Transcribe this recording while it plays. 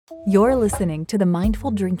You're listening to the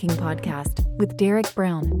Mindful Drinking Podcast with Derek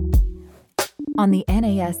Brown on the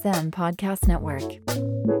NASM Podcast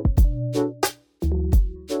Network.